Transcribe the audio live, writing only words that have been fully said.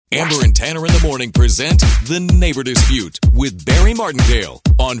Amber and Tanner in the morning present The Neighbor Dispute with Barry Martindale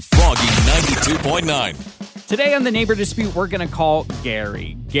on Froggy 92.9. Today on The Neighbor Dispute, we're going to call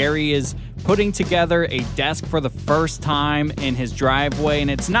Gary. Gary is putting together a desk for the first time in his driveway, and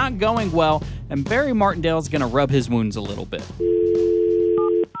it's not going well, and Barry Martindale is going to rub his wounds a little bit.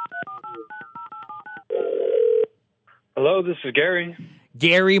 Hello, this is Gary.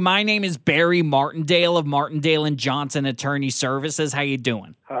 Gary, my name is Barry Martindale of Martindale & Johnson Attorney Services. How you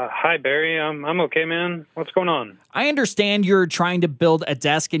doing? Hi, Barry. I'm okay, man. What's going on? I understand you're trying to build a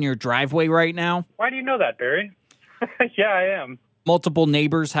desk in your driveway right now. Why do you know that, Barry? Yeah, I am. Multiple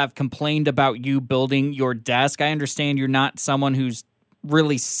neighbors have complained about you building your desk. I understand you're not someone who's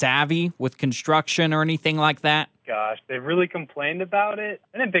really savvy with construction or anything like that. Gosh, they really complained about it?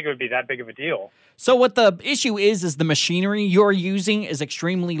 I didn't think it would be that big of a deal. So what the issue is the machinery you're using is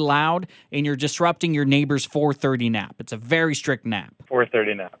extremely loud, and you're disrupting your neighbor's 4:30 nap. It's a very strict nap.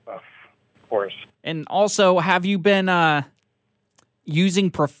 4:30 nap, of course. And also, have you been using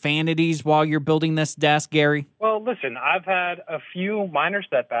profanities while you're building this desk, Gary? Well, listen, I've had a few minor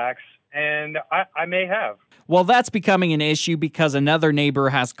setbacks, and I may have. Well, that's becoming an issue because another neighbor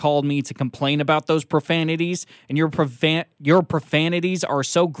has called me to complain about those profanities, and your profanities are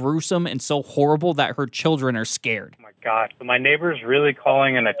so gruesome and so horrible that her children are scared. Oh my gosh, but my neighbor's really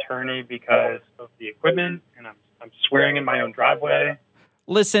calling an attorney because of the equipment, and I'm swearing in my own driveway.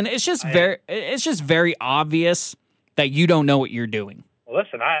 Listen, it's just very obvious that you don't know what you're doing. Well,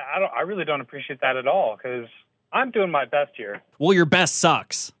 listen, I really don't appreciate that at all because I'm doing my best here. Well, your best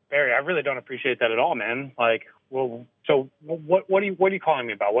sucks. Barry, I really don't appreciate that at all, man. Like, well, so what are you calling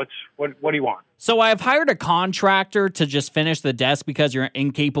me about? What do you want? So I've hired a contractor to just finish the desk because you're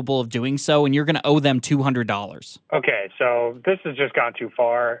incapable of doing so, and you're going to owe them $200. Okay, so this has just gone too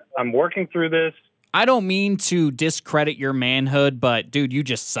far. I'm working through this. I don't mean to discredit your manhood, but dude, you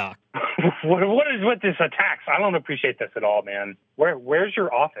just suck. What is with this attacks? I don't appreciate this at all, man. Where's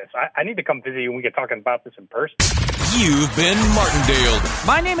your office? I need to come visit you and we get talking about this in person. You've been Martindale.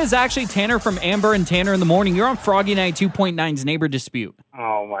 My name is actually Tanner from Amber and Tanner in the Morning. You're on Froggy 92.9's Neighbor Dispute.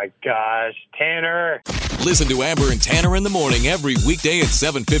 Oh my gosh, Tanner. Listen to Amber and Tanner in the morning every weekday at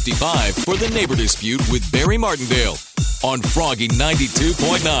 7:55 for The Neighbor Dispute with Barry Martindale on Froggy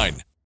 92.9.